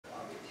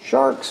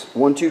Sharks,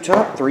 1, 2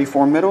 top, 3,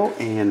 4 middle,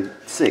 and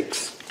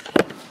 6,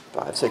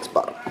 5, 6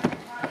 bottom.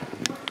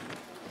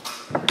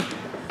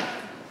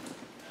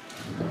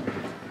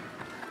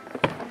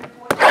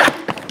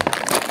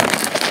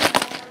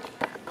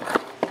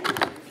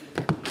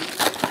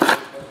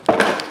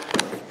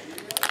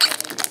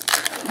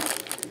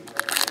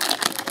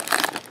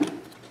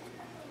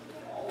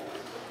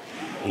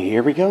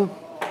 Here we go.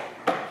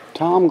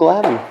 Tom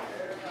Glavine.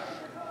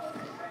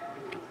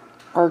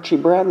 Archie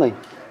Bradley.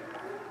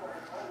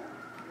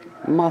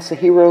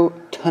 Masahiro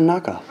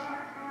Tanaka.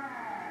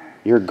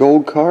 Your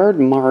gold card,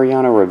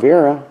 Mariano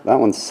Rivera. That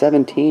one's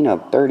 17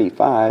 of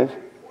 35.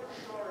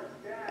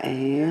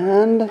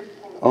 And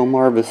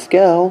Omar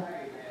Vizquel.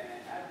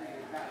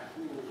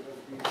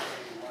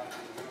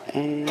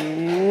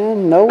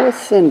 And Noah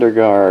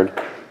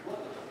Syndergaard.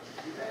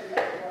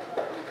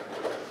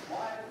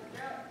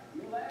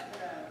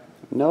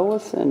 Noah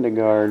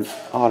Syndergaard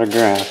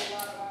autograph.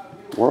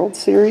 World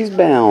Series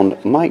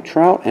bound, Mike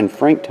Trout and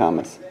Frank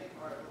Thomas.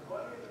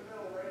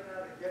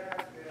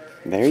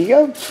 There you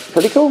go.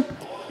 Pretty cool.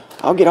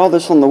 I'll get all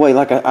this on the way. I'm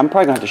probably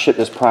going to have to ship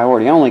this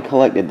priority. I only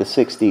collected the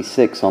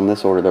 66 on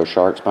this order, though,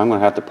 Sharks, but I'm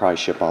going to have to probably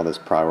ship all this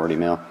priority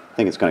mail. I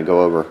think it's going to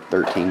go over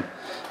 13.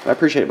 But I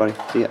appreciate it, buddy.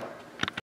 See ya.